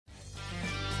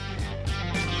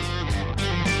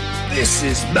This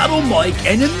is Metal Mike,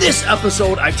 and in this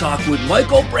episode, I talk with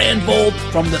Michael Brandvold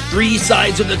from the Three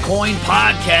Sides of the Coin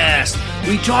podcast.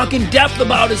 We talk in depth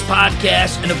about his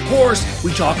podcast, and of course,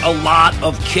 we talk a lot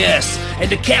of Kiss. And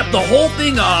to cap the whole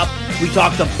thing off, we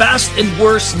talk the best and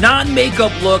worst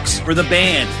non-makeup looks for the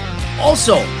band.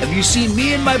 Also, have you seen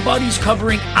me and my buddies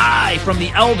covering I from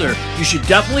The Elder? You should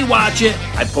definitely watch it.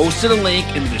 I posted a link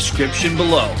in the description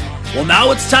below. Well,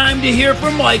 now it's time to hear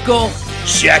from Michael.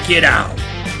 Check it out.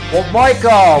 Well,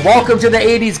 Michael, welcome to the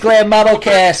 80s Glam Metal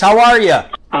Cast. How are you?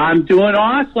 I'm doing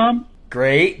awesome.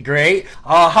 Great.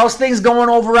 How's things going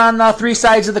over on Three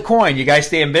Sides of the Coin? You guys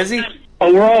staying busy?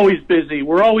 Oh, we're always busy.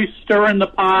 We're always stirring the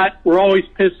pot. We're always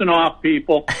pissing off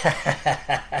people.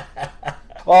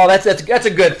 Oh, that's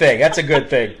a good thing. That's a good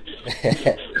thing.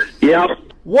 Yep.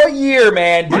 What year,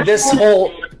 man, did this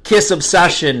whole Kiss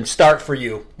obsession start for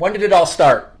you? When did it all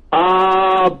start?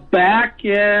 Back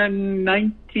in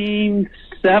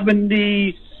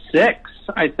 1976,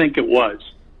 I think it was.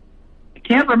 I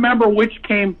can't remember which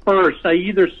came first. I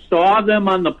either saw them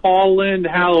on the Paul Lynde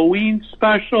Halloween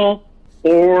special,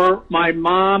 or my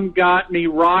mom got me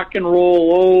Rock and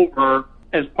Roll Over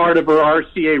as part of her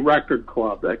RCA record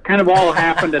club. That kind of all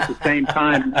happened at the same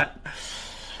time.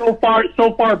 So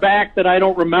far back that I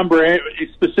don't remember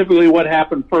specifically what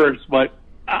happened first, but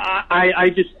I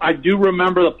do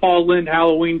remember the Paul Lynde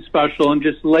Halloween special and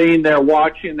just laying there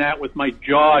watching that with my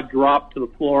jaw dropped to the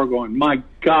floor going, my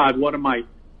God, what am I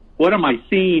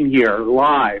seeing here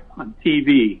live on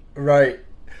TV? Right.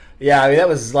 Yeah, I mean, that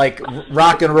was like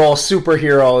rock and roll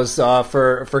superheroes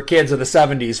for kids of the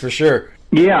 70s for sure.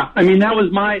 Yeah, I mean that was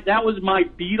my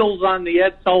Beatles on the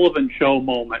Ed Sullivan Show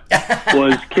moment.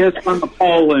 Was Kiss on the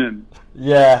Paul Lynde.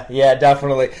 Yeah,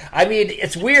 definitely. I mean,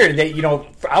 it's weird that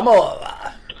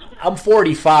I'm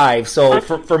 45, so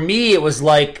for me it was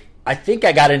like I think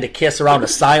I got into Kiss around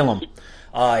Asylum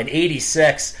in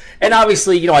 '86, and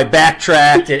obviously I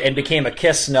backtracked and became a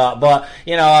Kiss nut. But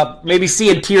maybe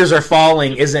seeing Tears Are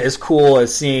Falling isn't as cool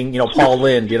as seeing Paul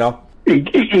Lynde.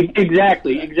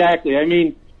 Exactly. I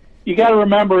mean, you got to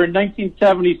remember in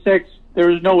 1976 there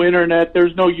was no internet,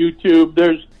 there's no YouTube,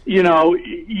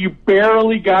 you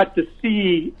barely got to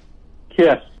see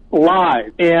Kiss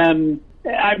live, and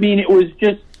I mean it was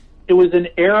an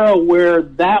era where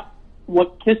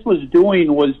what Kiss was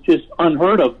doing was just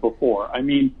unheard of before. I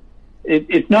mean,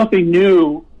 it's nothing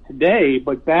new today,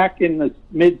 but back in the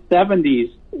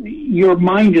mid-70s, your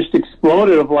mind just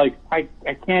exploded of like, I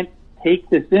can't take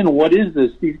this in. What is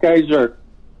this? These guys are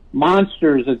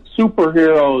monsters and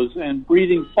superheroes and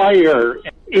breathing fire.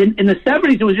 In the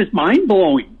 70s, it was just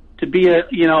mind-blowing to be a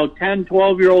 10,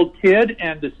 12-year-old kid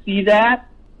and to see that.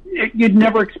 You'd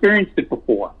never experienced it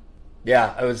before.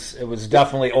 Yeah, it was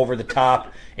definitely over the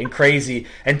top and crazy.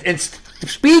 And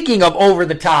speaking of over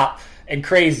the top and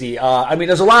crazy, I mean,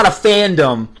 there's a lot of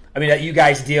fandom that you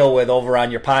guys deal with over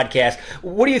on your podcast.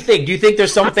 What do you think? Do you think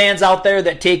there's some fans out there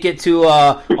that take it to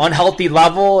a unhealthy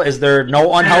level? Is there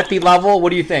no unhealthy level? What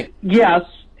do you think? Yes,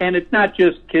 and it's not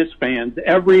just Kiss fans.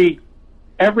 Every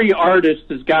artist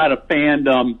has got a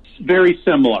fandom very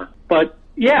similar. But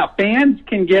yeah, fans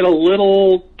can get a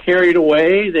little carried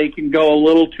away. They can go a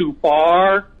little too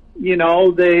far.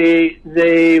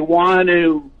 They want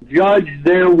to judge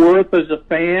their worth as a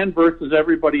fan versus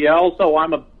everybody else. Oh,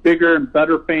 I'm a bigger and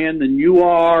better fan than you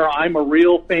are. I'm a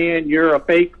real fan. You're a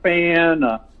fake fan.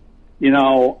 I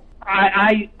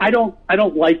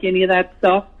don't like any of that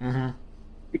stuff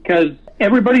because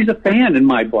everybody's a fan in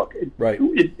my book. Right.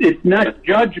 It's not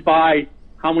judged by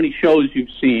how many shows you've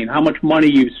seen, how much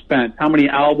money you've spent, how many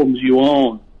albums you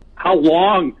own, how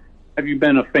long have you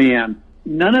been a fan.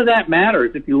 None of that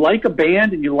matters. If you like a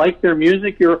band and you like their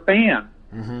music, you're a fan.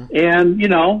 Mm-hmm. And,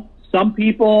 some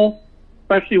people,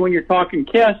 especially when you're talking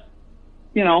Kiss,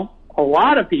 a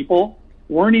lot of people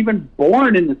weren't even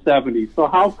born in the 70s. So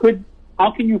how can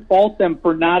you fault them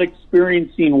for not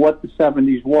experiencing what the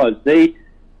 70s was? They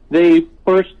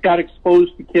first got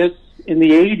exposed to Kiss in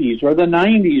the 80s or the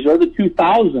 90s or the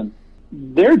 2000s.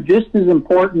 They're just as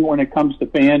important when it comes to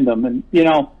fandom. And,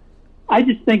 I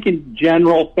just think in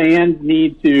general fans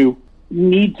need to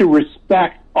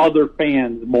respect other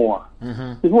fans more.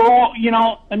 Because we're all,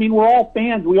 we're all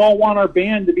fans. We all want our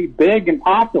band to be big and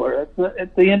popular.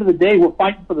 At the end of the day, we're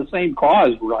fighting for the same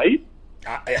cause, right?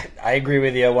 I agree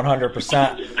with you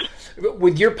 100%.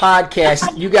 With your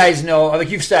podcast, you guys know, like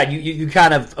you've said, you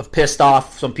kind of have pissed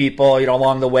off some people,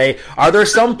 along the way. Are there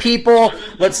some people,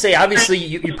 let's say, obviously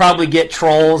you probably get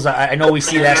trolls. I know we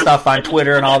see that stuff on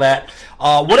Twitter and all that.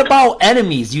 What about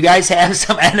enemies? You guys have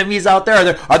some enemies out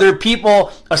there? Are there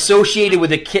people associated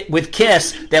with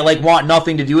Kiss that want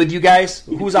nothing to do with you guys?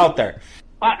 Who's out there?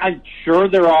 I'm sure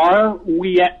there are.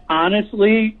 We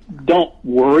honestly don't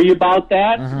worry about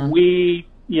that. Mm-hmm. We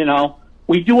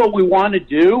do what we want to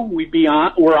do.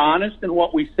 We're honest in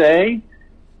what we say.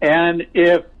 And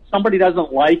if somebody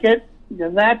doesn't like it,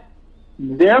 then that's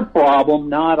their problem,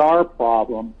 not our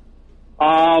problem.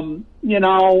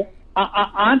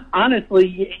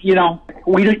 Honestly,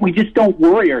 we just don't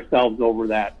worry ourselves over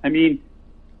that. I mean,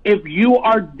 if you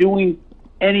are doing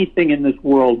anything in this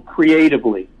world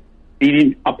creatively,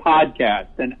 meaning a podcast,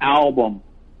 an album,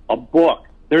 a book,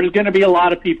 there's going to be a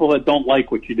lot of people that don't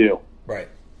like what you do. Right.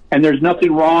 And there's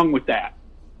nothing wrong with that.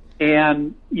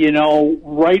 And,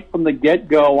 right from the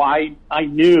get-go, I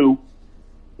knew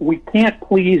we can't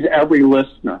please every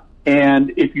listener.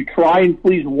 And if you try and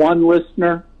please one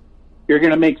listener, you're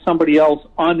going to make somebody else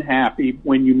unhappy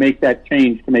when you make that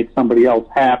change to make somebody else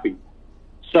happy.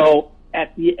 So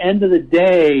at the end of the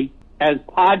day, as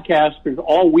podcasters,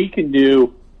 all we can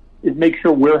do is make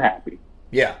sure we're happy.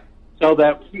 Yeah. So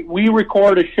that we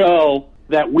record a show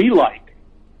that we like.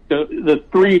 The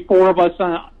 3-4 of us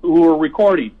who are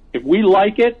recording, if we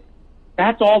like it,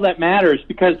 that's all that matters.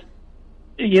 Because,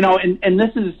 and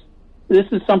this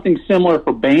is something similar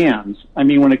for bands. I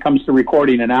mean, when it comes to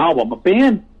recording an album, a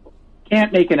band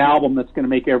can't make an album that's going to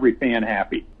make every fan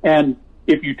happy. And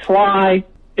if you try,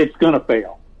 it's going to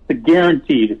fail. It's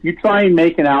guaranteed. If you try and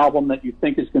make an album that you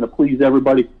think is going to please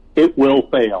everybody, it will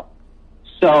fail.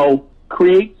 So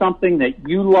create something that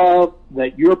you love,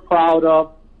 that you're proud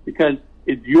of, because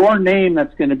it's your name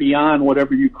that's going to be on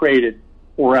whatever you created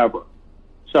forever.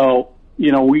 So,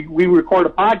 we record a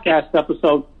podcast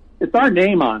episode. It's our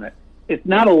name on it. It's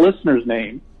not a listener's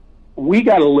name. We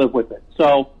got to live with it.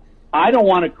 So I don't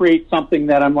want to create something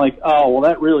that I'm like, oh, well,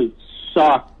 that really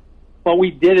sucked, but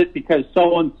we did it because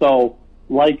so-and-so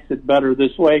likes it better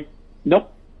this way.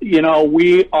 Nope.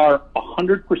 We are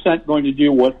 100% going to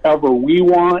do whatever we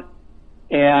want,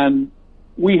 and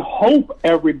we hope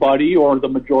everybody or the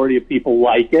majority of people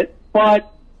like it,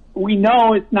 but we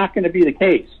know it's not going to be the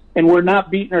case. And we're not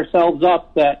beating ourselves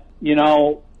up that,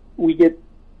 we get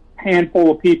a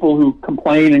handful of people who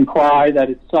complain and cry that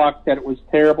it sucked, that it was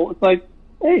terrible. It's like,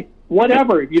 hey,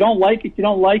 whatever. If you don't like it, you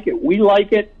don't like it. We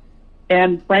like it.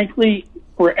 And frankly,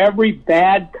 for every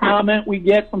bad comment we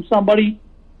get from somebody,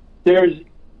 there's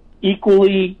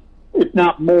equally, if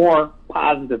not more,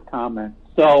 positive comments.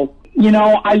 So,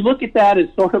 I look at that as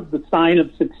sort of the sign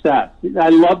of success. I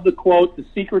love the quote, the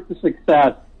secret to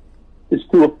success is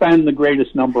to offend the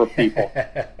greatest number of people.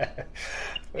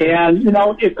 And,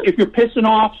 if you're pissing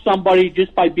off somebody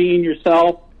just by being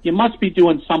yourself, you must be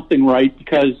doing something right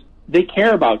because they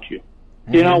care about you.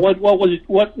 Mm-hmm.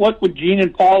 What would Gene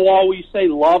and Paul always say?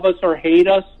 Love us or hate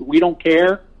us, we don't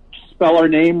care. Spell our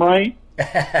name right.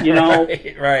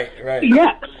 Right.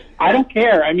 Yeah, I don't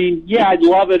care. I mean, yeah, I'd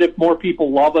love it if more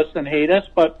people love us than hate us.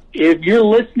 But if you're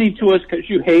listening to us because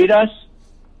you hate us,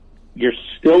 you're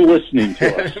still listening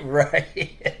to us.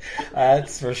 Right.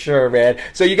 That's for sure, man.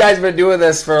 So you guys have been doing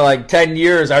this for like 10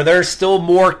 years. Are there still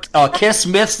more Kiss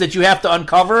myths that you have to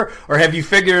uncover, or have you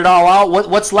figured it all out?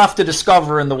 What's left to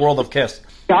discover in the world of Kiss?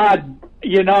 God,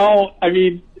 I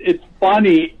mean, it's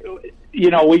funny.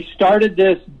 We started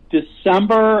this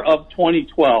December of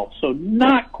 2012, so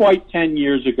not quite 10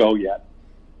 years ago yet.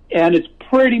 And it's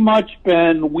pretty much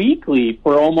been weekly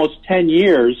for almost 10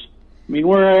 years. I mean,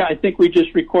 I think we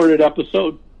just recorded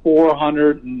episode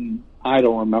 400, and I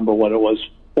don't remember what it was,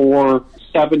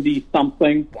 470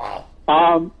 something.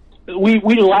 Wow.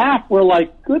 We laugh. We're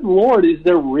like, good Lord, is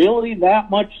there really that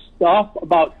much stuff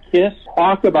about Kiss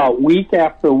talk about week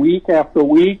after week after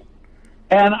week?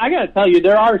 And I got to tell you,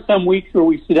 there are some weeks where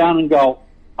we sit down and go,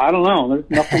 I don't know, there's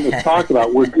nothing to talk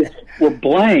about. We're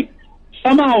blank.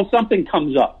 Somehow something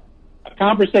comes up. A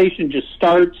conversation just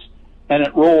starts and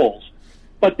it rolls.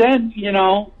 But then,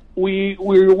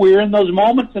 we're in those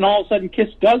moments, and all of a sudden Kiss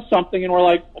does something, and we're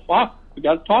like, fuck, we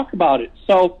got to talk about it.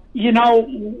 So, we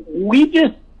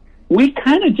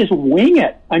kind of just wing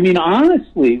it. I mean,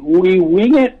 honestly, we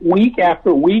wing it week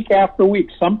after week after week.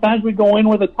 Sometimes we go in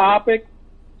with a topic.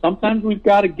 Sometimes we've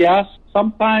got a guest.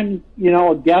 Sometimes,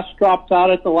 a guest drops out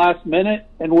at the last minute,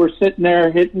 and we're sitting there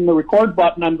hitting the record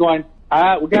button. I'm going,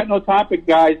 we got no topic,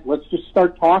 guys. Let's just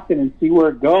start talking and see where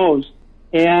it goes.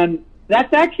 And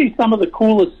that's actually some of the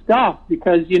coolest stuff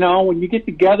because, when you get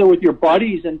together with your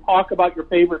buddies and talk about your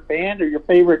favorite band or your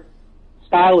favorite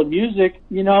style of music,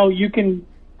 you can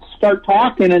start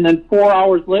talking, and then 4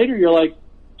 hours later you're like,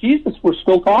 Jesus, we're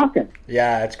still talking.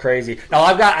 Yeah, it's crazy. Now,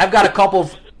 I've got a couple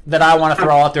that I want to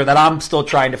throw out there that I'm still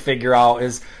trying to figure out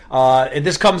is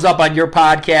this comes up on your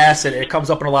podcast and it comes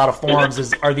up in a lot of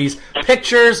forums are these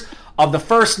pictures of the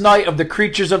first night of the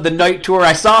Creatures of the Night tour.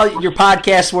 I saw your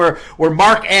podcast where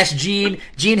Mark asked Gene.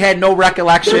 Gene had no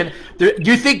recollection. Do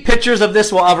you think pictures of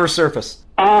this will ever surface?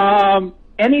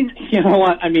 You know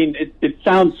what? I mean, it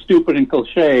sounds stupid and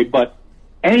cliche, but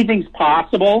anything's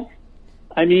possible.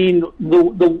 I mean,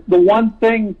 the one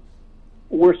thing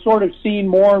we're sort of seeing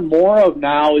more and more of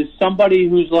now is somebody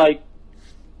who's like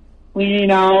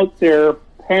cleaning out their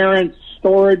parents'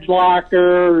 storage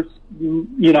lockers,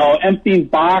 you know, emptying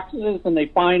boxes, and they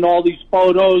find all these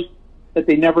photos that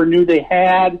they never knew they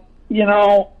had. You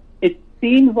know, it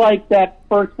seems like that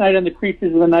first night on the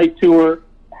Creatures of the Night tour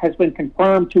has been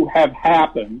confirmed to have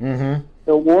happened. Mm-hmm.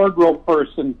 The wardrobe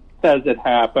person says it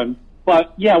happened.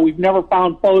 But, yeah, we've never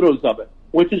found photos of it,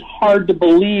 which is hard to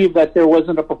believe that there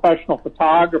wasn't a professional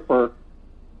photographer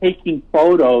taking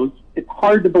photos. It's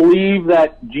hard to believe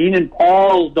that Gene and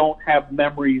Paul don't have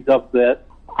memories of this.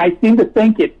 I seem to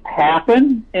think it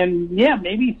happened, and, yeah,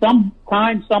 maybe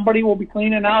sometime somebody will be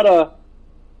cleaning out a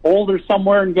folder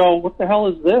somewhere and go, what the hell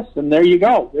is this? And there you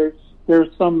go.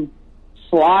 There's some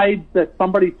slides that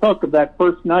somebody took of that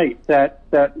first night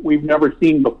that we've never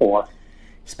seen before.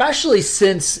 Especially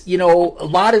since, you know, a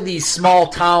lot of these small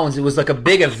towns, it was like a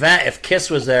big event if Kiss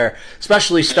was there,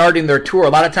 especially starting their tour. A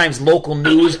lot of times local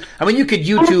news. I mean, you could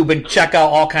YouTube and check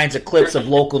out all kinds of clips of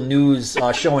local news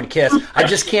showing Kiss. I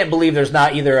just can't believe there's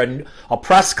not either a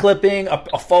press clipping,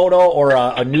 a photo, or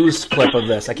a news clip of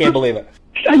this. I can't believe it.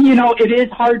 You know, it is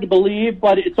hard to believe,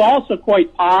 but it's also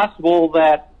quite possible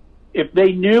that if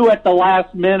they knew at the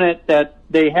last minute that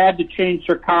they had to change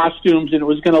their costumes and it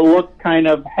was going to look kind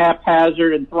of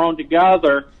haphazard and thrown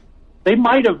together, they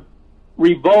might have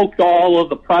revoked all of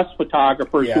the press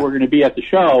photographers who were going to be at the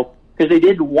show because they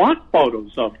didn't want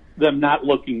photos of them not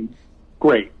looking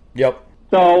great. Yep.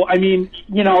 So, I mean,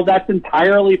 you know, that's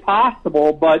entirely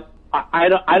possible, but I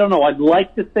don't know. I'd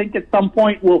like to think at some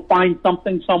point we'll find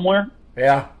something somewhere.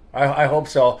 Yeah, I hope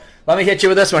so. Let me hit you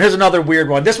with this one. Here's another weird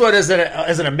one. This one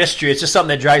isn't a mystery. It's just something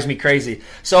that drives me crazy.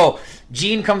 So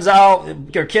Gene comes out,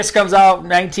 or Kiss comes out,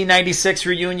 1996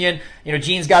 reunion. You know,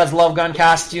 Gene's got his Love Gun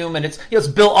costume, and it's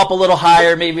built up a little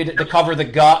higher, maybe to cover the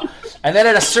gut. And then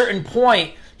at a certain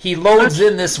point, he loads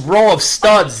in this row of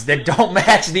studs that don't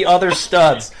match the other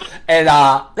studs, and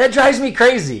that drives me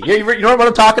crazy. You know what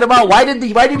I'm talking about? Why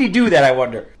did he do that? I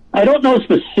wonder. I don't know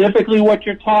specifically what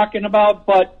you're talking about,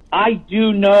 but I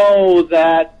do know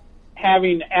that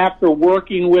after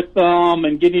working with them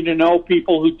and getting to know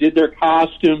people who did their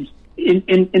costumes,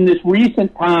 in this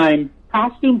recent time,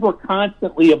 costumes were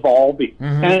constantly evolving.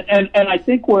 Mm-hmm. And I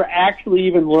think we're actually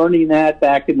even learning that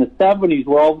back in the 70s,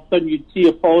 where all of a sudden you'd see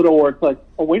a photo where it's like,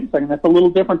 oh, wait a second, that's a little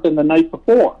different than the night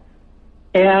before.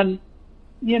 And,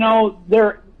 you know,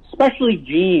 especially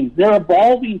jeans, they're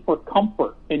evolving for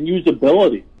comfort and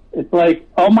usability. It's like,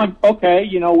 okay,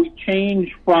 you know, we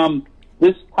change from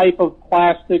this type of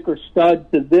plastic or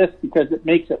stud to this because it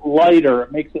makes it lighter,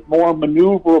 it makes it more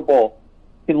maneuverable,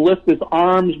 can lift his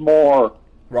arms more.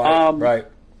 Right, right.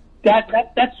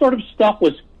 That sort of stuff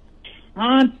was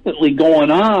constantly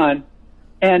going on,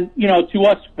 and you know, to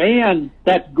us fans,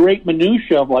 that's great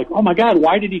minutia of like, oh my God,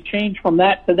 why did he change from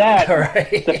that to that?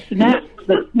 Right.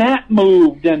 The snap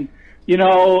moved, and you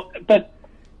know, but.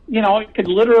 You know, it could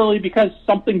literally because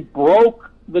something broke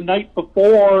the night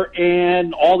before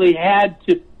and all they had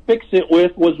to fix it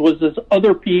with was this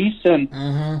other piece, and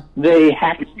they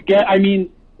had to get, I mean,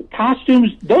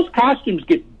 those costumes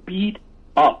get beat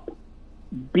up,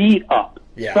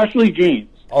 especially jeans.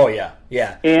 Oh, yeah,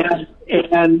 yeah.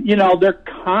 And you know, they're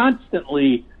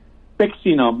constantly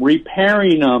fixing them,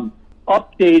 repairing them,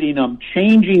 updating them,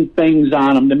 changing things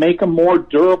on them to make them more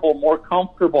durable, more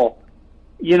comfortable.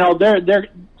 You know,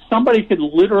 somebody could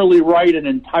literally write an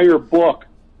entire book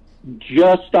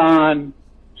just on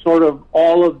sort of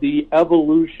all of the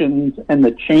evolutions and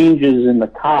the changes in the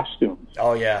costumes.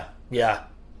 Oh, yeah. Yeah,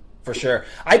 for sure.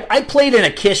 I played in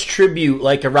a Kiss tribute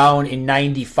like around in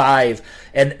 95,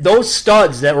 and those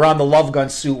studs that were on the Love Gun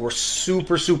suit were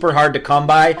super, super hard to come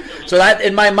by. So that,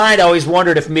 in my mind, I always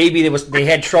wondered if maybe they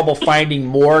had trouble finding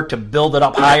more to build it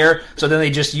up higher, so then they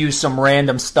just used some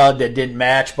random stud that didn't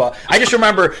match. But I just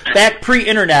remember back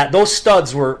pre-internet, those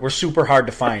studs were super hard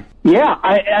to find. Yeah,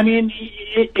 I mean,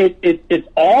 it's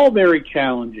all very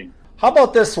challenging. How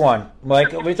about this one,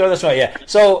 Mike? Let me throw this one. Yeah.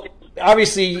 So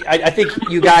obviously, I think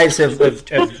you guys have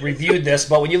reviewed this,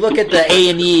 but when you look at the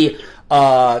A&E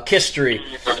history,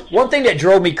 one thing that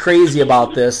drove me crazy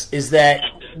about this is that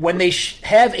when they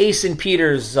have Ace and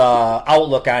Peter's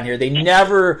Outlook on here, they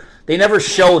never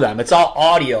show them. It's all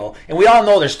audio, and we all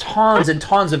know there's tons and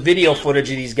tons of video footage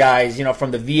of these guys,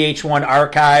 from the VH1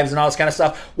 archives and all this kind of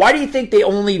stuff. Why do you think they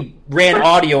only ran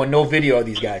audio and no video of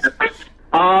these guys?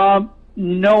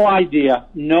 No idea.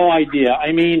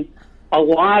 I mean, a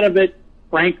lot of it,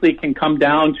 frankly, can come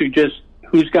down to just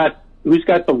who's got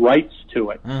the rights to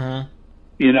it. Mm-hmm.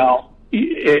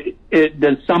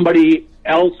 Does somebody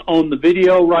else own the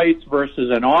video rights versus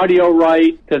an audio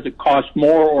right? Does it cost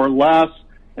more or less?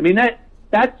 I mean,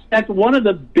 that's one of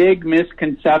the big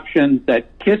misconceptions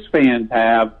that KISS fans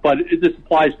have, but this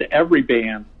applies to every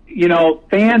band.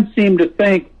 Fans seem to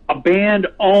think a band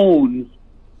owns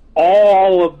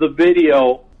all of the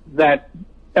video that's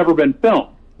ever been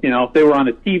filmed. If they were on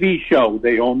a TV show,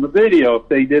 they own the video. If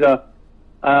they did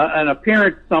an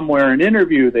appearance somewhere, an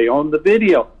interview, they own the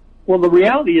video. Well, the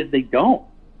reality is they don't.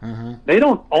 Mm-hmm. They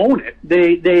don't own it.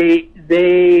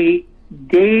 They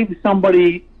gave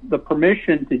somebody the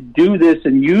permission to do this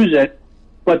and use it,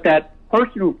 but that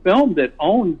person who filmed it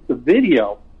owns the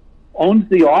video, owns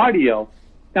the audio.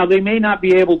 Now, they may not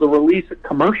be able to release it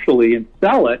commercially and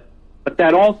sell it, but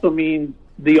that also means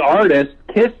the artist,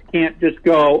 KISS, can't just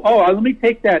go, let me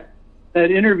take that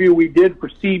interview we did for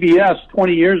CBS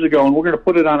 20 years ago and we're going to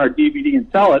put it on our DVD and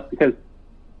sell it, because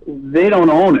they don't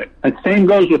own it. And same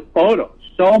goes with photos.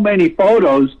 So many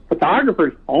photos,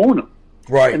 photographers own them.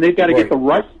 Right. And they've got to get the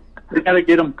rights. They've got to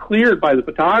get them cleared by the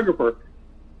photographer.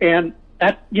 And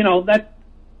that's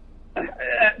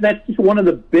just one of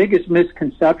the biggest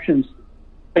misconceptions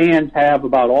fans have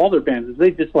about all their bands, is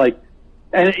they just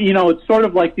it's sort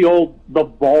of like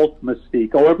the vault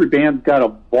mystique. Every band's got a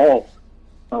vault.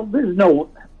 Well, there's no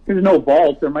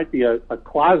vault. There might be a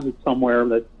closet somewhere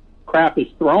that crap is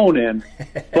thrown in,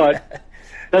 but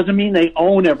doesn't mean they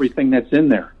own everything that's in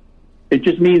there. It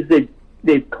just means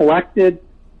they've collected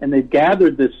and they've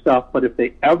gathered this stuff, but if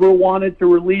they ever wanted to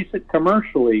release it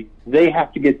commercially, they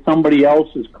have to get somebody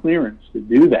else's clearance to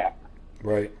do that.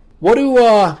 Right. What do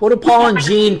Paul and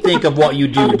Gene think of what you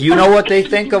do? Do you know what they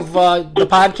think of the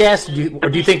podcast? Or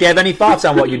do you think they have any thoughts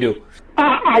on what you do?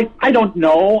 I don't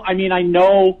know. I mean, I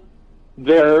know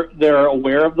they're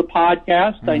aware of the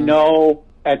podcast. Mm-hmm. I know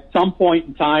at some point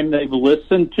in time they've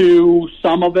listened to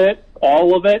some of it,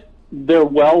 all of it. They're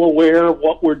well aware of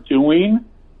what we're doing.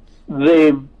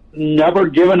 They've never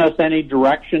given us any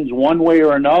directions one way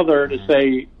or another to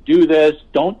say, do this,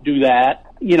 don't do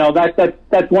that.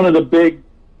 That's one of the big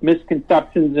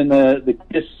misconceptions in the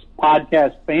KISS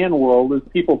podcast fan world, is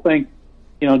people think,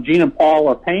 Gene and Paul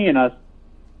are paying us.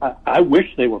 I wish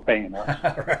they were paying us.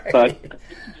 Right.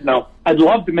 But, I'd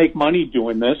love to make money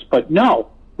doing this, but no,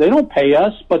 they don't pay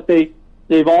us, but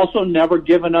they've also never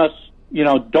given us,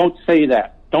 don't say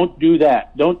that, don't do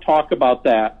that, don't talk about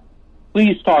that,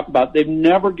 please talk about. They've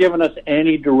never given us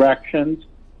any directions.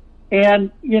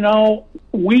 And,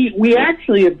 we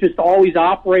actually have just always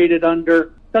operated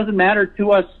under, doesn't matter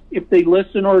to us if they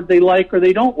listen or they like or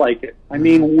they don't like it. I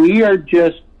mean, we are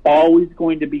just always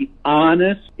going to be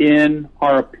honest in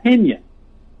our opinion.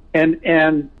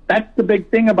 And that's the big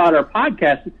thing about our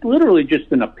podcast. It's literally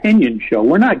just an opinion show.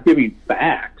 We're not giving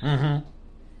facts. Mm-hmm.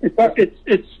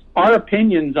 It's our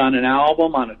opinions on an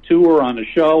album, on a tour, on a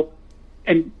show,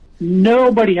 and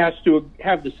nobody has to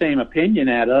have the same opinion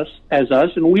as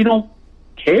us, and we don't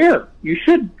care. You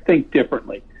should think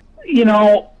differently.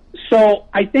 So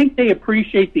I think they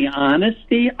appreciate the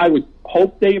honesty. I would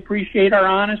hope they appreciate our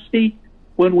honesty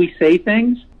when we say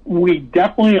things. We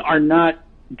definitely are not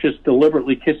just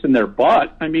deliberately kissing their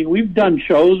butt. I mean, we've done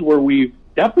shows where we've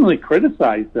definitely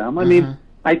criticized them. I mean,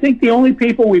 I think the only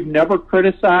people we've never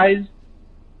criticized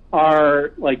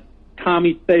are like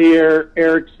Tommy Thayer,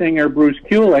 Eric Singer, Bruce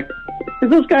Kulick, because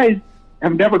those guys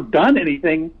have never done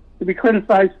anything to be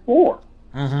criticized for.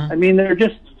 I mean, they're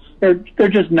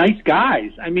just nice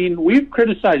guys. I mean, we've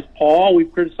criticized Paul,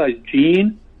 we've criticized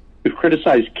Gene, we've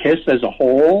criticized KISS as a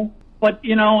whole. But,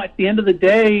 at the end of the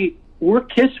day, we're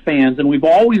KISS fans, and we've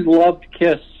always loved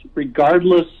KISS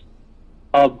regardless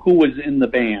of who was in the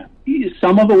band.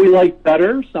 Some of it we like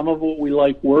better, some of it we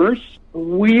like worse.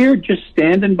 We're just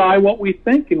standing by what we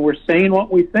think, and we're saying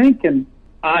what we think. And,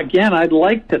 again, I'd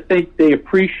like to think they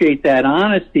appreciate that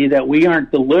honesty, that we aren't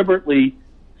deliberately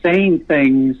saying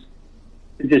things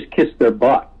to just kiss their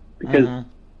butt, because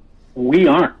we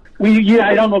aren't.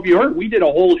 I don't know if you heard, we did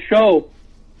a whole show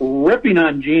ripping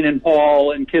on Gene and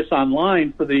Paul and KISS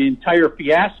Online for the entire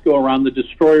fiasco around the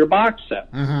Destroyer box set.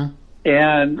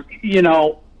 And,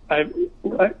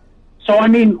 so, I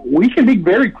mean, we can be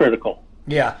very critical.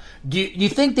 Yeah. Do you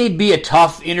think they'd be a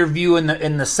tough interview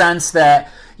in the sense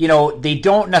that, they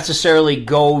don't necessarily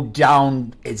go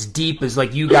down as deep as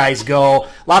like you guys go. A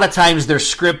lot of times they're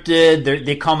scripted.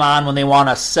 They come on when they want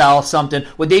to sell something.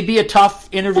 Would they be a tough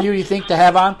interview, you think, to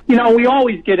have on? We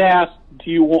always get asked,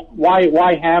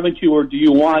 why haven't you, or do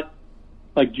you want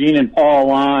like Gene and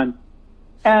Paul on?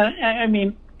 And I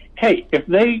mean, hey, if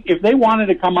they wanted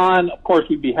to come on, of course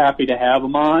we'd be happy to have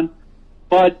them on.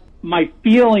 But my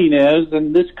feeling is,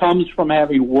 and this comes from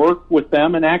having worked with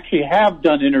them and actually have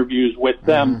done interviews with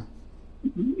them,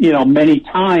 many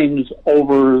times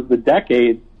over the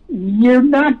decades, you're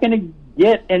not going to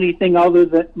get anything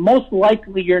most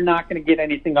likely you're not going to get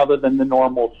anything other than the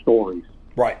normal stories.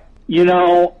 Right.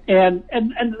 And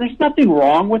there's nothing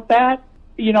wrong with that.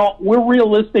 We're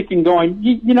realistic in going,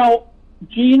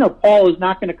 Gene or Paul is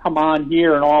not going to come on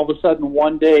here and all of a sudden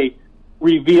one day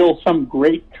reveal some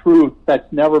great truth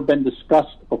that's never been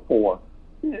discussed before.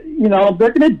 They're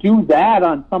going to do that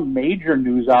on some major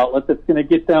news outlet that's going to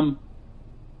get them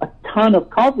a ton of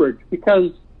coverage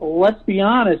because, let's be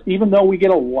honest, even though we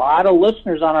get a lot of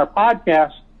listeners on our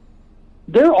podcast,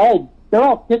 they're all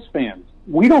Kiss fans.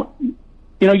 We don't,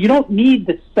 you don't need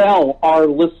to sell our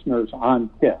listeners on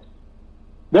Kiss.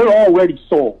 They're already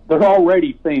sold. They're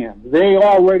already fans. They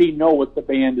already know what the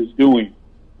band is doing.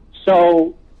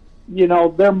 So,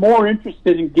 they're more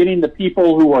interested in getting the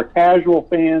people who are casual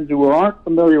fans who aren't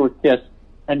familiar with Kiss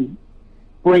and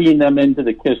bringing them into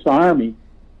the Kiss Army.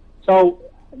 So,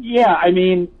 yeah, I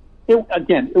mean,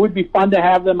 it would be fun to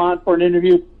have them on for an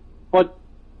interview, but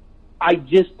I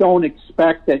just don't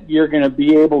expect that you're going to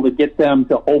be able to get them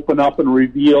to open up and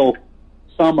reveal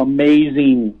some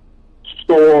amazing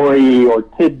story or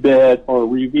tidbit or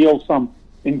reveal some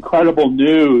incredible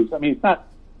news. I mean, it's not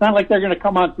like they're going to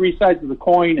come on Three Sides of the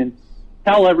Coin and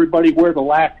tell everybody where the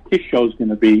last Kiss show is going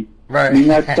to be. Right. I mean,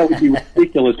 that would be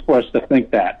ridiculous for us to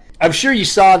think that. I'm sure you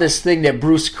saw this thing that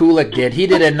Bruce Kulick did. He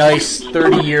did a nice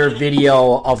 30-year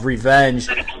video of Revenge,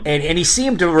 and he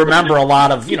seemed to remember a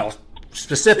lot of,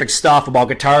 specific stuff about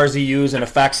guitars he used and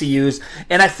effects he used.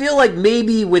 And I feel like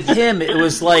maybe with him, it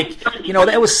was like,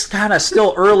 that was kind of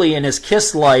still early in his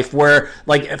Kiss life where,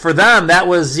 like, for them, that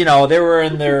was, they were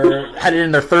headed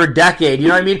in their third decade. You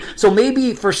know what I mean? So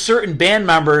maybe for certain band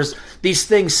members, these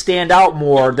things stand out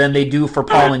more than they do for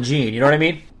Paul and Gene. You know what I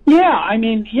mean? Yeah, I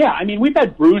mean, we've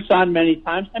had Bruce on many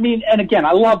times. I mean, and again,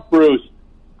 I love Bruce.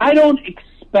 I don't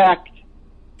expect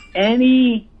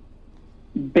any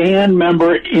band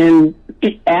member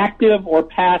active or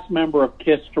past member of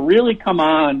Kiss to really come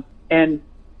on and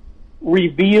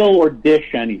reveal or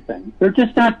dish anything. They're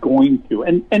just not going to.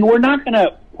 And we're not going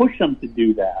to push them to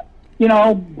do that.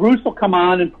 Bruce will come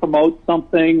on and promote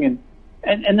something and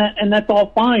that's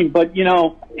all fine. But,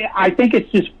 I think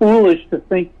it's just foolish to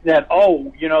think that,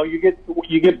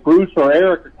 you get Bruce or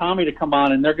Eric or Tommy to come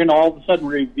on and they're going to all of a sudden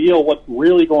reveal what's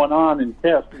really going on in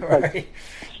Kiss. Right.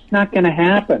 It's not going to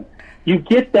happen. You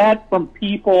get that from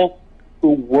people who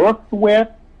worked with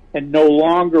and no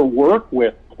longer work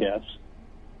with Kiss.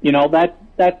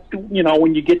 That's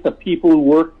when you get the people who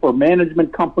work for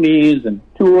management companies and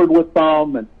toured with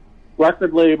them and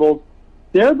record labels,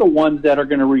 they're the ones that are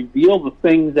going to reveal the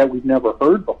things that we've never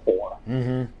heard before.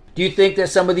 Mm-hmm. Do you think that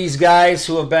some of these guys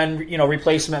who have been,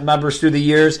 replacement members through the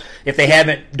years, if they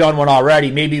haven't done one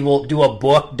already, maybe we'll do a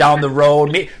book down the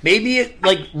road, maybe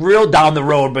like real down the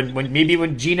road, but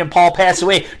when Gene and Paul pass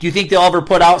away, do you think they'll ever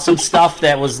put out some stuff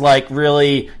that was like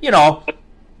really,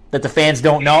 that the fans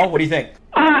don't know? What do you think?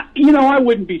 I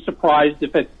wouldn't be surprised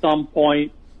if at some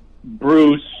point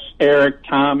Bruce, Eric,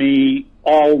 Tommy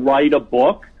all write a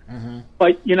book. Mm-hmm.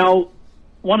 But,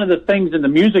 one of the things in the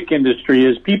music industry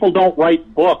is people don't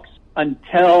write books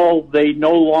until they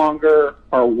no longer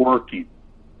are working.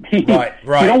 Right.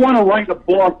 You don't want to write a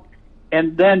book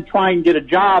and then try and get a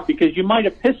job because you might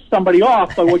have pissed somebody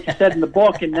off by what you said in the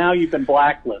book and now you've been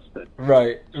blacklisted.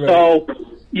 Right. So,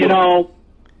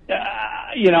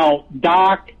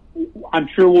 Doc, I'm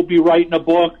sure will be writing a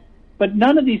book, but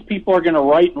none of these people are going to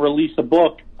write and release a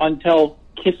book until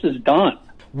Kiss is done.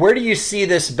 Where do you see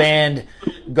this band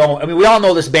going? I mean, we all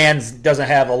know this band doesn't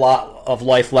have a lot of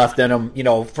life left in them,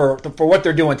 for what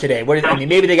they're doing today.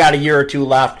 Maybe they got a year or two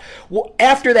left.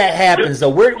 After that happens, though,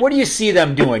 where do you see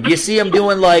them doing? Do you see them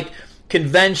doing, like,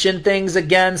 convention things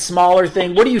again, smaller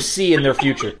thing? What do you see in their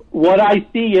future? What I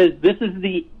see is this is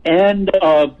the end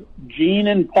of Gene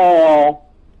and Paul,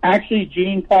 actually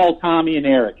Gene, Paul, Tommy, and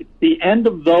Eric. It's the end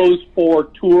of those four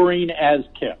touring as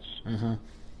Kiss. Mm-hmm.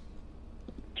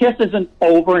 Kiss isn't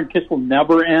over and Kiss will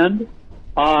never end.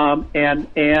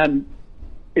 And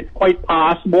it's quite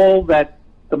possible that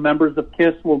the members of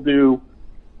Kiss will do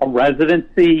a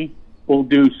residency, will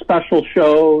do special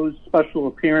shows, special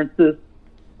appearances.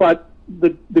 But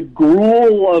the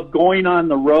gruel of going on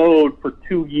the road for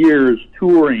 2 years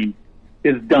touring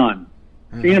is done.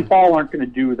 Mm-hmm. Gene and Paul aren't going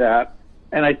to do that.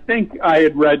 And I think I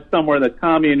had read somewhere that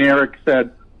Tommy and Eric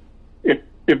said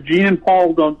if Gene and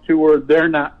Paul don't tour, they're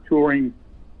not touring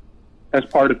as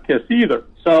part of KISS either.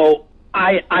 So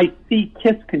I see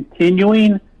KISS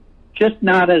continuing, just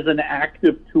not as an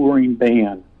active touring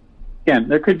band. Again,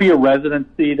 there could be a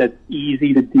residency that's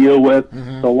easy to deal with.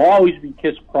 Mm-hmm. There'll always be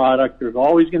KISS product. There's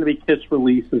always going to be KISS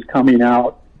releases coming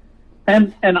out.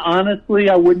 And honestly,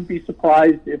 I wouldn't be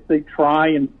surprised if they try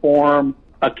and form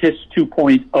a KISS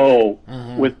 2.0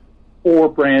 mm-hmm. with 4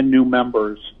 brand new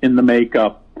members in the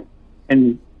makeup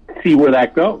and see where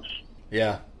that goes.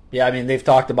 Yeah. Yeah, I mean, they've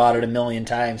talked about it a million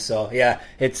times. So, yeah,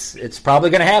 it's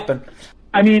probably going to happen.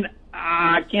 I mean,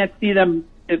 I can't see them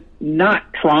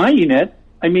not trying it.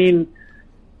 I mean,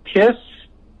 KISS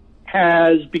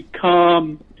has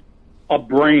become a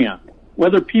brand.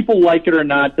 Whether people like it or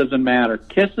not doesn't matter.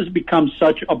 KISS has become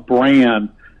such a brand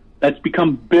that's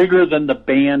become bigger than the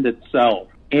band itself.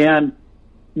 And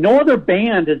no other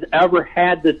band has ever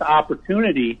had this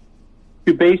opportunity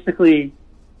to basically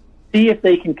see if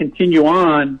they can continue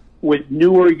on with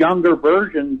newer, younger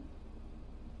versions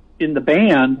in the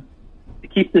band to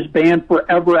keep this band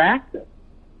forever active.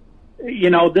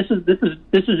 You know, this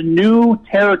is new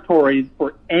territory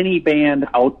for any band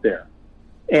out there,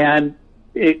 and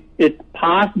it's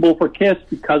possible for KISS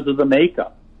because of the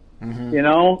makeup. Mm-hmm. You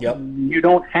know, yep. You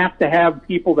don't have to have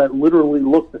people that literally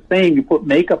look the same. You put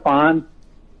makeup on,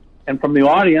 and from the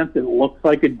audience, it looks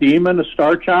like a demon, a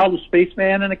star child, a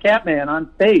spaceman, and a catman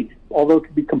on stage, although it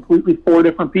could be completely 4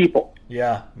 different people.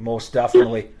 Yeah, most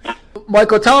definitely.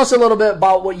 Michael, tell us a little bit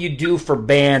about what you do for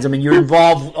bands. I mean, you're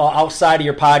involved outside of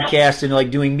your podcast and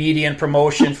like doing media and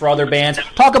promotion for other bands.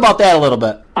 Talk about that a little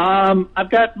bit. I've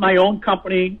got my own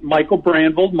company, Michael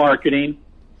Brandvold Marketing,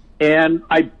 and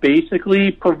I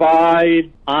basically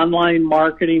provide online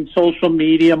marketing, social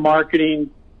media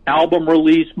marketing, album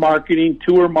release marketing,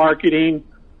 tour marketing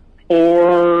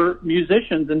for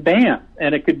musicians and bands.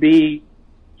 And it could be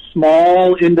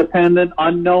small, independent,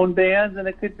 unknown bands, and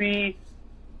it could be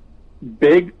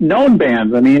big, known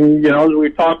bands. I mean, you know, as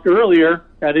we talked earlier,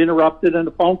 got interrupted in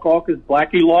a phone call because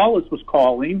Blackie Lawless was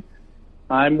calling.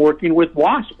 I'm working with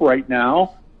Wasp right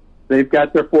now. They've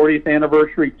got their 40th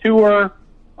anniversary tour.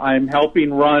 I'm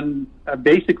helping run,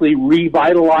 basically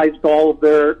revitalized all of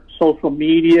their social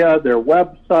media, their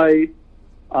website,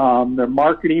 their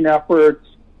marketing efforts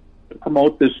to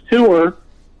promote this tour.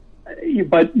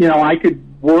 But, you know, I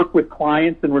could work with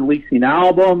clients in releasing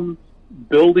albums,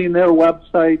 building their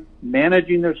website,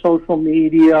 managing their social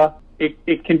media.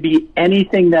 It can be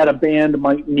anything that a band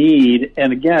might need.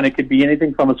 And again, it could be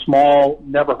anything from a small,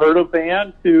 never heard of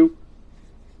band to,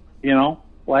 you know,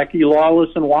 Blackie Lawless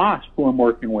and Wasp, who I'm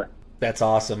working with. That's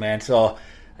awesome, man. So,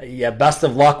 yeah, best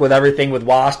of luck with everything with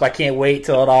Wasp. I can't wait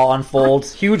till it all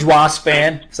unfolds. Huge Wasp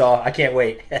fan, so I can't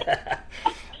wait.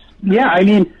 Yeah, I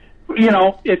mean, you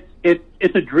know,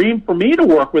 it's a dream for me to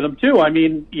work with them too. I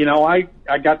mean, you know, I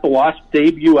got the Wasp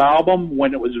debut album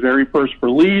when it was very first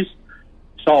released.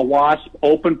 Saw Wasp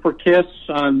open for KISS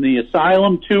on the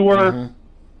Asylum tour.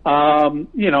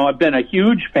 Mm-hmm. You know, I've been a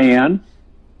huge fan,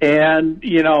 and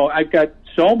you know, I've got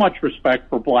so much respect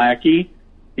for Blackie.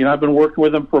 You know, I've been working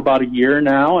with him for about a year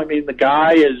now. I mean, the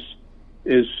guy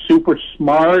is super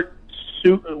smart.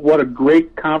 What a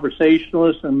great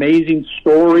conversationalist, amazing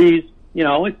stories. You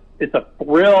know, it's a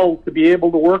thrill to be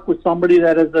able to work with somebody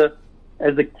that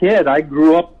as a kid, I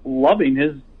grew up loving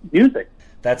his music.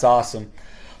 That's awesome.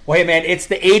 Well, hey, man, it's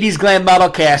the 80s Glam Metal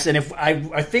Cast, and if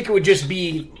I think it would just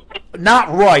be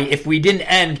not right if we didn't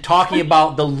end talking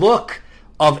about the look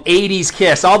of 80s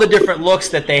KISS, all the different looks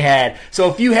that they had. So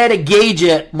if you had to gauge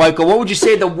it, Michael, what would you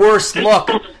say the worst look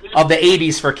of the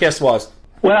 80s for KISS was?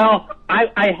 Well, I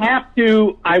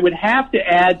would have to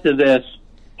add to this,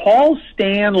 Paul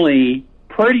Stanley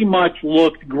pretty much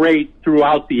looked great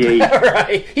throughout the 80s.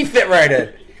 Right. He fit right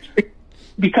in.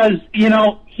 Because, you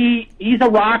know, he's a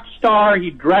rock star.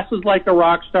 He dresses like a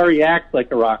rock star. He acts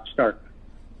like a rock star.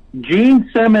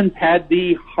 Gene Simmons had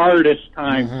the hardest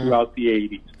time throughout the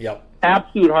 80s. Yep.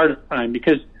 Absolute hardest time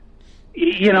because,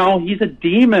 you know, he's a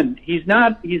demon. He's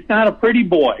not a pretty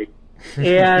boy.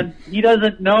 And he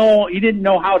didn't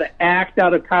know how to act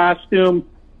out of costume.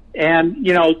 And,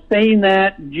 you know, saying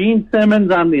that, Gene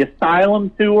Simmons on the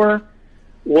Asylum tour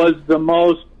was the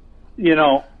most, you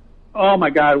know, oh my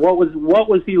God, what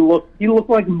was he look? He looked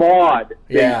like Maude,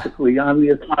 basically, on the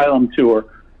Asylum tour.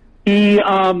 He,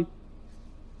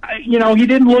 you know, he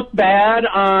didn't look bad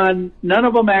on, none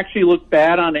of them actually looked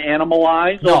bad on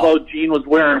Animalize, although Gene was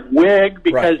wearing a wig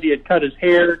because he had cut his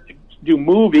hair to do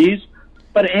movies.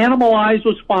 but Animalize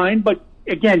was fine. But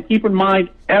again, keep in mind,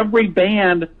 every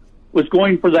band was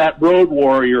going for that Road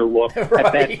Warrior look right.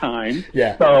 at that time.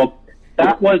 Yeah. So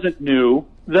that wasn't new.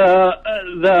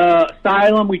 The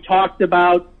Asylum we talked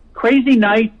about. Crazy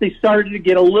Nights, they started to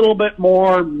get a little bit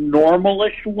more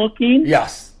normalish looking.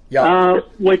 Yes. Yeah.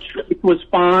 Which was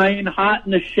fine. Hot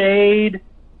in the Shade,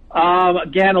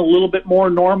 again, a little bit more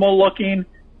normal looking.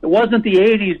 It wasn't the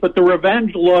 80s, but the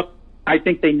Revenge look, I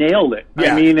think they nailed it.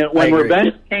 Yeah, I mean, when agree.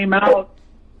 Revenge came out,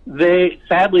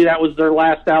 sadly, that was their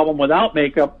last album without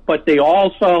makeup, but they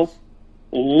also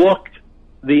looked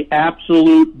the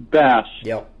absolute best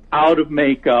out of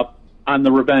makeup on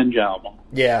the Revenge album.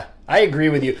 Yeah, I agree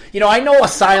with you. I know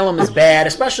Asylum is bad,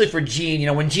 especially for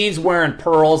Gene. When Gene's wearing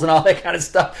pearls and all that kind of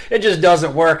stuff, it just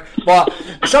doesn't work. But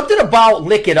something about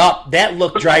Lick It Up, that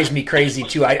look drives me crazy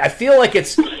too. I feel like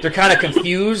they're kind of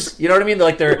confused. You know what I mean?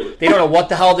 They don't know what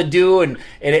the hell to do, and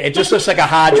it just looks like a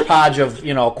hodgepodge of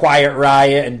Quiet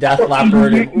Riot and Def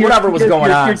Leppard and whatever was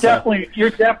going on. You're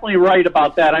definitely right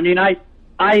about that. I mean, I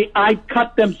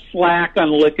cut them slack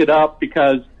on Lick It Up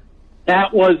because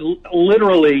that was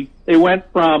literally, they went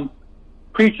from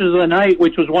Creatures of the Night,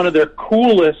 which was one of their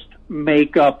coolest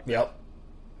makeup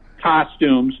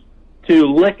costumes, to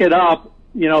Lick It Up,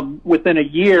 within a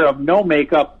year of no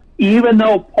makeup. Even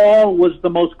though Paul was the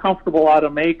most comfortable out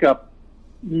of makeup,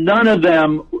 none of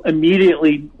them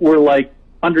immediately were like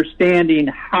understanding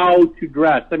how to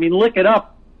dress. I mean, Lick It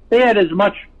Up, they had as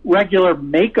much regular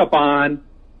makeup on,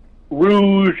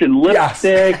 rouge and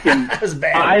lipstick and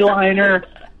eyeliner,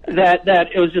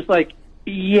 that it was just like,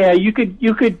 yeah, you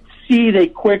could see they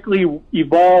quickly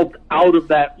evolved out of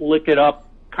that Lick It Up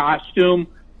costume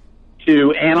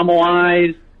to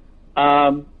Animalize.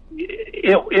 At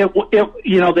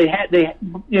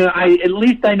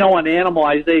least I know on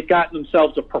Animalize they'd gotten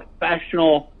themselves a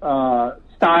professional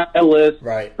stylist,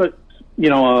 right? But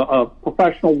a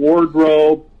professional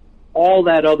wardrobe, all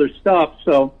that other stuff.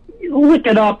 So Lick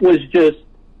It Up was just,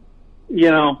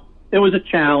 it was a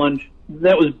challenge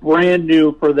that was brand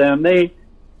new for them. They,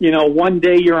 one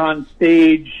day you're on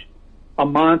stage, a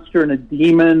monster and a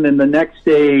demon, and the next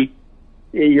day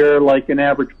you're like an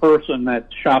average person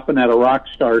that's shopping at a rock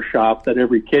star shop that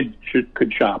every kid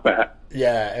could shop at.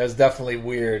 Yeah, it was definitely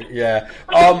weird. Yeah.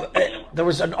 There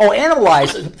was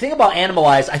Animalize. The thing about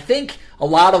Animalize, I think a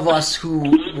lot of us who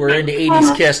were into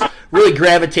 80s Kiss really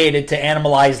gravitated to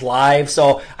Animalize Live.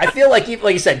 So I feel like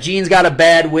you said, Gene's got a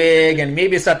bad wig, and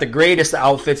maybe it's not the greatest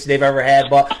outfits they've ever had,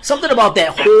 but something about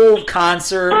that whole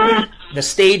concert, the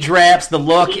stage wraps, the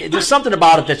look, there's something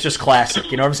about it that's just classic.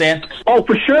 You know what I'm saying? Oh,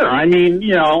 for sure. I mean,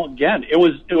 again, it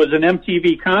was an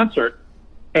MTV concert.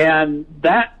 And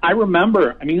that, I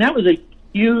remember, that was a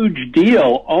huge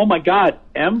deal. Oh my God,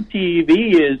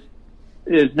 MTV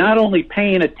is not only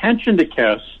paying attention to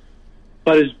Kiss,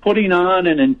 but is putting on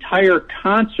an entire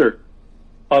concert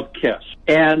of Kiss.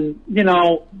 And,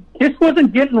 Kiss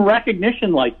wasn't getting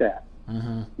recognition like that.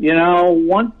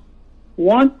 Mm-hmm.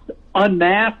 Once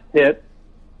Unmasked hit,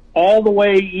 all the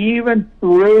way even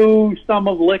through some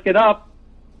of Lick It Up,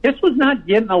 Kiss was not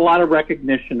getting a lot of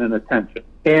recognition and attention.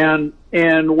 And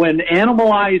when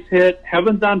Animalize hit,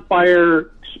 Heaven's on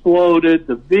Fire exploded,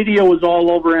 the video was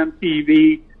all over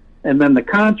MTV, and then the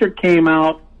concert came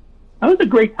out. That was a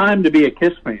great time to be a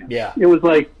Kiss fan. Yeah. It was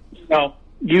like,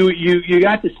 you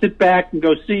got to sit back and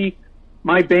go, see,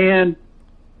 my band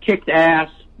kicked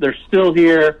ass, they're still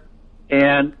here,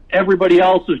 and everybody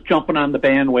else is jumping on the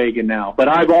bandwagon now, but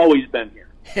I've always been here.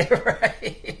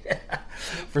 Right.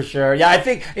 For sure. Yeah, I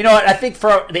think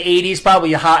for the 80s,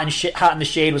 probably Hot in the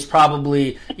Shade was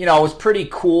probably, it was pretty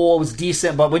cool, it was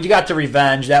decent, but when you got to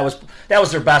Revenge, that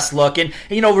was their best look. And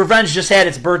Revenge just had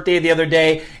its birthday the other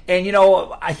day, and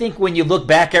I think when you look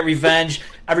back at Revenge,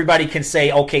 everybody can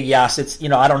say, okay, yes, it's,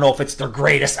 I don't know if it's their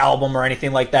greatest album or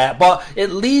anything like that, but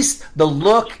at least the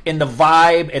look and the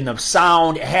vibe and the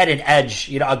sound had an edge,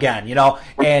 and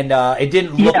it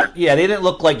didn't look, they didn't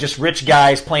look like just rich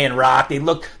guys playing rock. They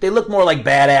looked more like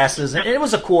badasses, and it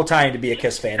was a cool time to be a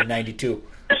Kiss fan in '92.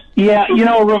 Yeah,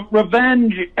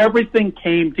 Revenge, everything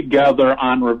came together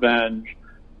on Revenge.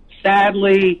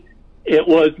 Sadly, it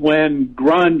was when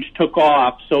grunge took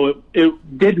off, so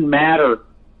it didn't matter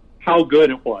how good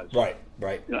it was. Right.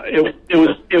 It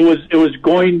was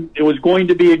going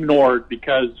to be ignored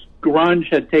because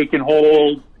grunge had taken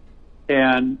hold,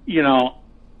 and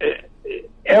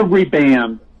every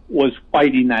band was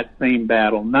fighting that same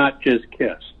battle, not just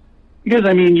Kiss. Because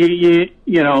you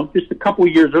just a couple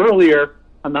of years earlier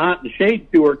on the Hot in the Shade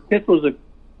tour, Kiss was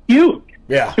huge.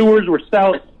 Yeah. Tours were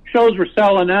shows were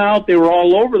selling out. They were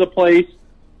all over the place.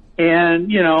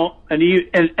 And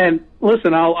and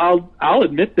listen, I'll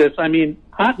admit this.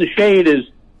 Hot in the Shade is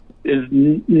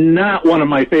not one of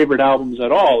my favorite albums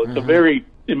at all. It's a very,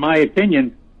 in my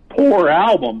opinion, poor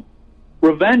album.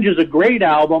 Revenge is a great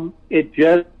album. It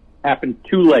just happened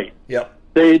too late. Yep.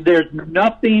 There's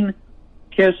nothing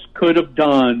Kiss could have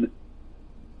done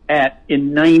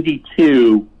in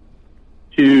 '92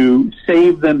 to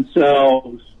save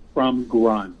themselves from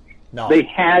grunge. No. They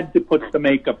had to put the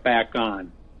makeup back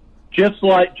on. Just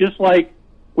like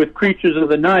with Creatures of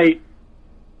the Night,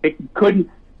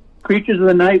 Creatures of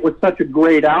the Night was such a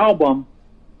great album,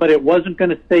 but it wasn't going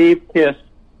to save Kiss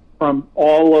from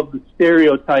all of the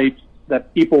stereotypes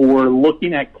that people were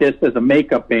looking at Kiss as a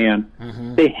makeup band.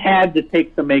 They had to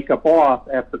take the makeup off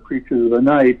after Creatures of the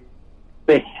Night.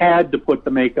 They had to put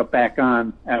the makeup back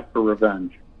on after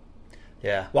Revenge.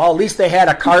 Yeah. Well, at least they had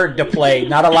a card to play.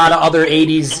 Not a lot of other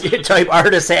 80s type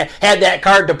artists had that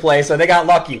card to play, so they got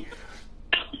lucky.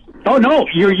 Oh, no,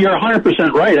 you're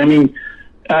 100% right. I mean,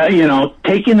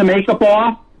 taking the makeup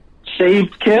off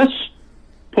saved Kiss.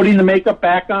 Putting the makeup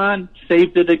back on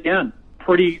saved it again.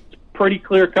 Pretty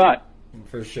clear cut.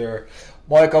 For sure.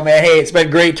 Michael, man, hey, it's been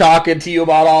great talking to you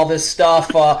about all this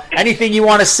stuff. Anything you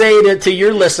want to say to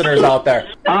your listeners out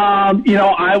there?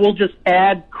 I will just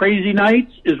add Crazy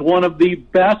Nights is one of the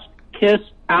best Kiss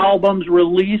albums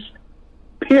released,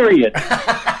 period.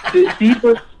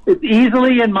 It's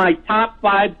easily in my top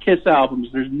 5 Kiss albums.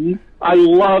 I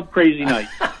love Crazy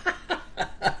Nights.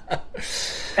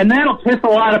 And that'll piss a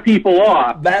lot of people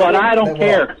off, but I don't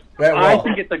care. I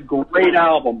think it's a great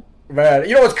album. Man,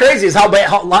 you know what's crazy is how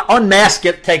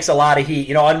Unmasked takes a lot of heat.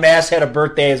 Unmasked had a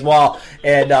birthday as well,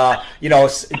 and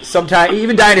sometimes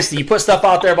even Dynasty, you put stuff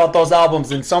out there about those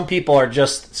albums, and some people are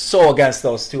just so against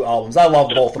those two albums. I love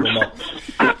both of them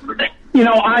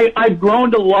though. I've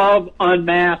grown to love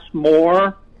Unmasked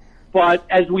more, but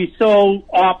as we so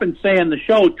often say on the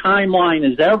show, timeline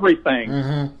is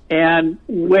everything. And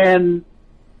when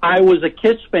I was a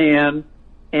Kiss fan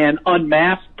and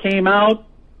Unmasked came out,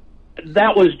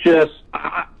 that was just,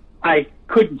 I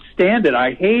couldn't stand it.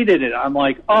 I hated it. I'm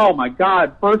like, oh my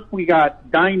God. First we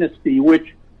got Dynasty,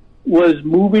 which was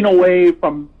moving away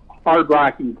from hard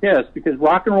rocking Kiss, because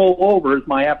Rock and Roll Over is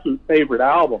my absolute favorite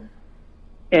album.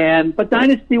 But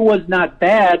Dynasty was not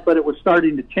bad, but it was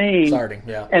starting to change.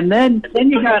 Yeah. And then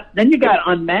you got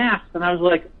Unmasked, and I was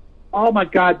like, oh my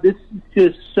God, this is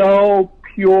just so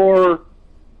pure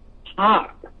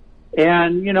pop.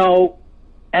 And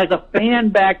as a fan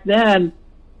back then,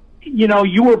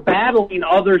 you were battling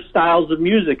other styles of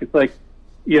music. It's like,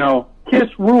 Kiss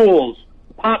rules,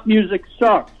 pop music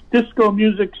sucks, disco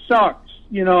music sucks,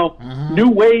 new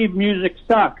wave music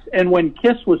sucks. And when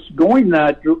Kiss was going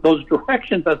those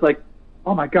directions, I was like,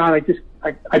 oh my God,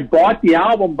 I bought the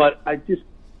album, but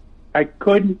I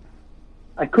couldn't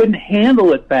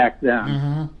handle it back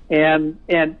then. And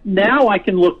now I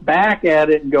can look back at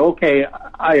it and go, okay,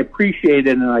 I appreciate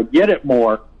it and I get it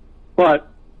more. But,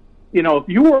 if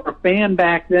you were a fan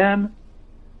back then,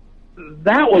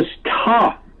 that was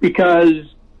tough, because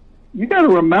you got to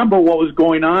remember what was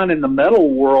going on in the metal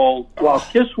world while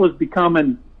Kiss was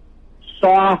becoming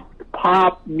soft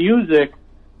pop music.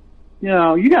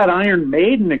 You got Iron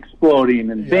Maiden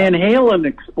exploding and Van Halen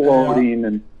exploding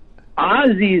and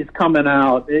Ozzy's coming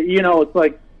out. It's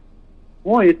like,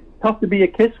 boy, it's tough to be a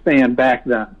Kiss fan back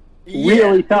then.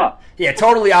 Really tough. Yeah,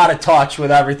 totally out of touch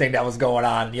with everything that was going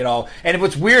on, And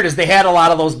what's weird is they had a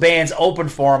lot of those bands open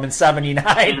for them in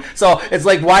 '79. So it's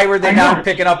like, why were they not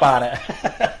picking up on it?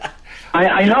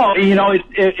 I know.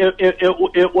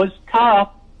 It was tough,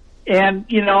 and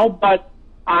but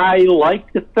I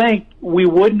like to think we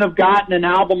wouldn't have gotten an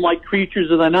album like Creatures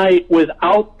of the Night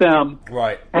without them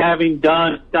having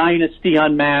done Dynasty,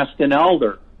 Unmasked, and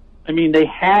Elder. I mean, they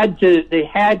had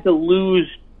to lose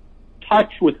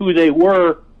touch with who they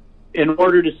were in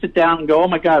order to sit down and go, oh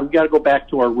my God, we got to go back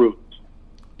to our roots.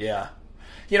 Yeah.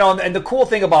 And the cool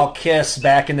thing about Kiss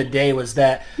back in the day was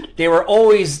that they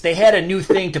had a new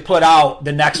thing to put out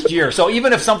the next year. So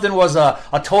even if something was a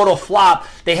total flop,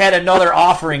 they had another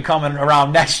offering coming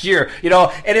around next year.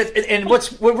 And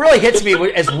what really hits me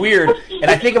as weird,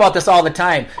 and I think about this all the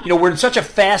time, we're in such a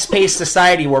fast-paced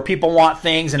society where people want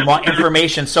things and want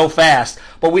information so fast.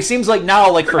 But it seems like now,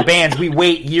 like for bands, we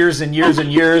wait years and years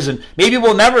and years, and maybe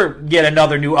we'll never get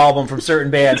another new album from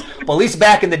certain bands. But at least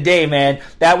back in the day, man,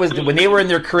 that was when they were in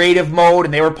their creative mode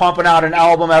and they were pumping out an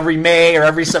album every May or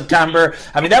every September.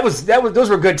 I mean, those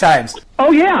were good times.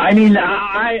 Oh yeah, I mean,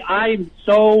 I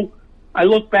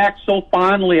look back so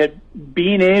fondly at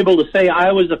being able to say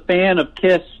I was a fan of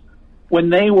Kiss when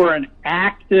they were an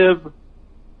active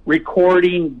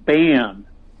recording band,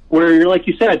 where, like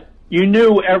you said, you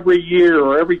knew every year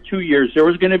or every 2 years there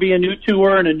was going to be a new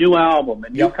tour and a new album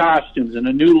and new costumes and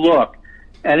a new look.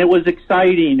 And it was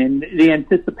exciting, and the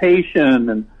anticipation,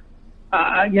 and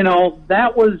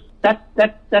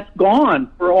that's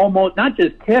gone for almost, not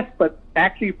just Kiss, but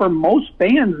actually for most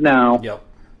bands now. Yep.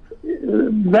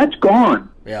 That's gone.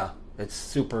 Yeah, it's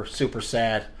super, super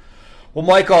sad. Well,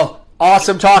 Michael,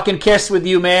 awesome talking Kiss with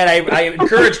you, man. I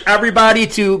encourage everybody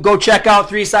to go check out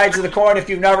Three Sides of the Coin if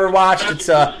you've never watched. It's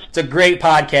a great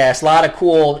podcast. A lot of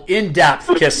cool,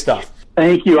 in-depth Kiss stuff.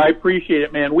 Thank you. I appreciate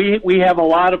it, man. We have a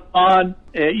lot of fun,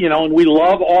 and we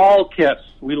love all Kiss.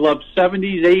 We love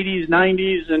 70s, 80s,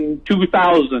 90s, and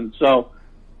 2000s. So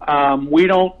we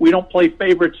don't play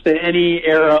favorites to any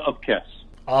era of Kiss.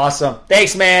 Awesome.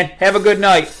 Thanks, man. Have a good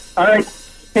night. All right.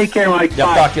 Take care, Mike. Yep,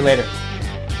 Bye. talk to you later.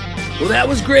 Well, that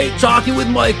was great talking with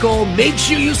Michael. Make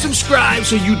sure you subscribe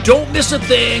so you don't miss a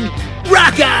thing.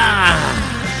 Rock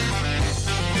on!